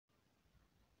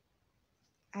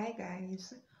Hi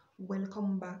guys,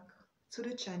 welcome back to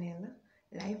the channel.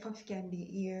 Life of Candy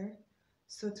here.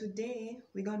 So today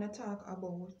we're gonna talk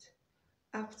about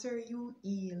after you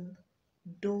heal,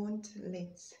 don't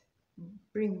let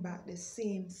bring back the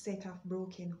same set of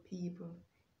broken people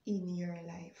in your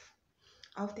life.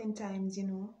 Oftentimes,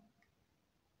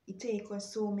 it takes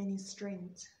us so many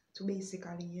strength to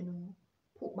basically,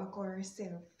 put back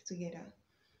ourselves together.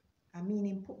 I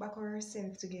mean, put back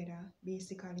ourselves together,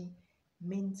 basically,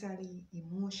 mentally,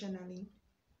 emotionally,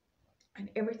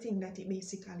 and everything that it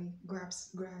basically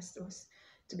grasps us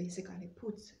to basically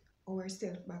put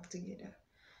ourselves back together.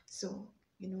 So,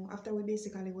 after we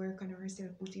basically work on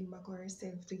ourselves, putting back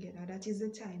ourselves together, that is the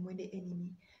time when the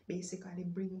enemy basically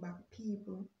bring back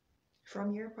people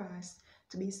from your past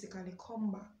to basically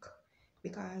come back.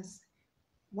 Because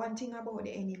one thing about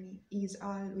the enemy is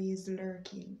always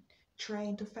lurking,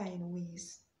 trying to find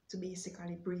ways to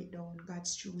basically break down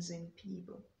God's chosen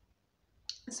people.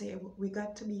 So we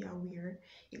got to be aware.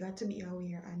 You got to be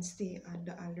aware and stay on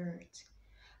the alert.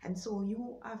 And so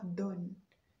you have done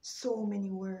so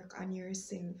many work on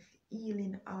yourself,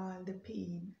 healing all the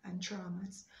pain and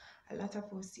traumas. A lot of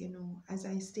us, as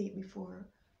I stated before,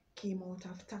 came out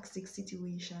of toxic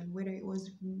situation, whether it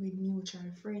was with mutual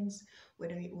friends,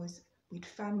 whether it was with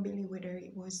family, whether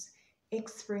it was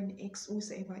ex-friend, ex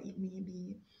whosoever it may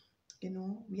be.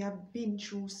 We have been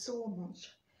through so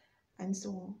much. And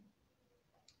so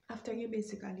after you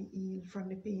basically heal from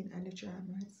the pain and the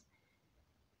traumas,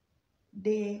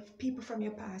 the people from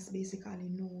your past basically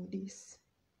know this.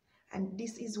 And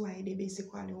this is why they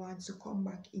basically want to come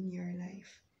back in your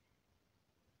life.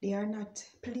 They are not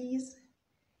pleased.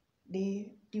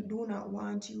 They do not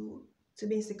want you to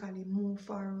basically move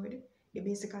forward. They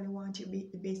basically want you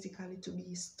basically to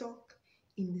be stuck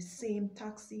in the same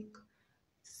toxic,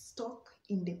 stuck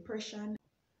in depression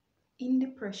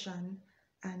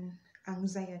and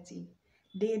anxiety.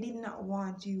 They did not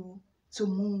want you to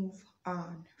move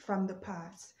on from the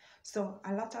past. So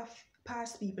a lot of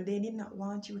past people, they did not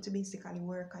want you to basically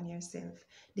work on yourself.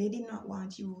 They did not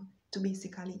want you to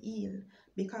basically heal,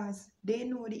 because they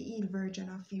know the healed version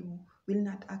of you will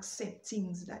not accept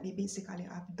things that they basically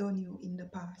have done you in the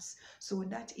past. So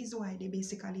that is why they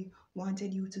basically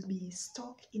wanted you to be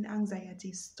stuck in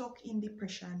anxiety, stuck in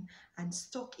depression, and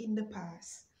stuck in the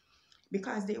past,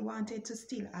 because they wanted to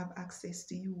still have access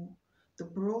to you, the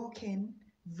broken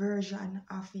version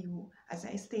of you. As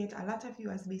I state, a lot of you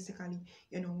has basically,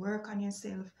 work on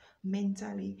yourself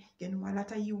mentally. A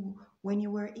lot of you, when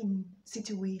you were in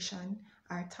situation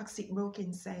or toxic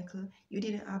broken cycle, you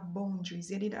didn't have boundaries,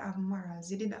 you didn't have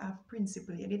morals, you didn't have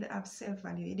principle, you didn't have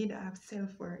self-value, you didn't have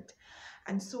self-worth.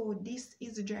 And so this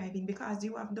is driving, because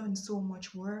you have done so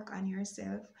much work on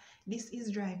yourself, this is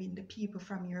driving the people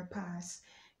from your past.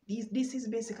 This is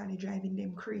basically driving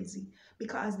them crazy,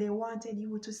 because they wanted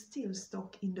you to still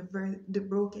stuck in the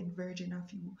broken version of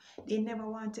you. They never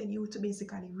wanted you to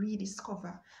basically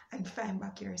rediscover and find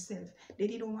back yourself. They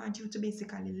didn't want you to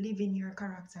basically live in your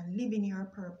character, live in your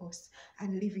purpose,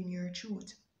 and live in your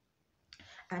truth.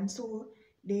 And so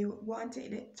they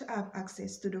wanted to have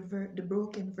access to the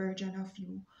broken version of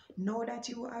you. Now that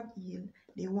you have healed,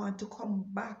 they want to come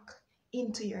back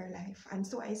into your life. And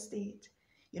so I state,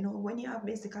 when you have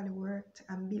basically worked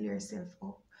and build yourself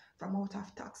up from out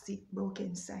of toxic,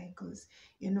 broken cycles,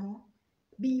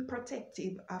 be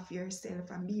protective of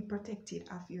yourself and be protective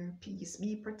of your peace.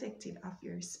 Be protective of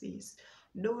your space.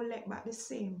 Don't let back the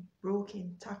same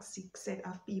broken, toxic set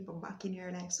of people back in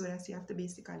your life, so that you have to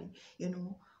basically,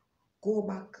 go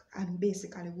back and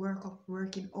basically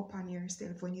working up on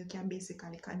yourself, when you can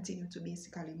basically continue to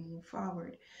basically move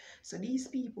forward. So these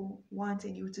people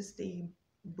wanted you to stay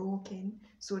broken.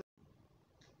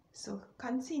 So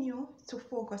continue to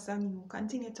focus on you,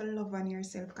 continue to love on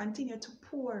yourself, continue to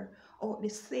pour out the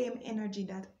same energy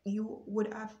that you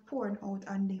would have poured out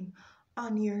on them,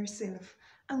 on yourself,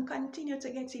 and continue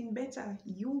to getting better.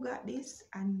 You got this,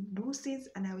 and deuces,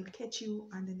 and I will catch you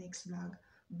on the next vlog.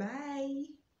 Bye.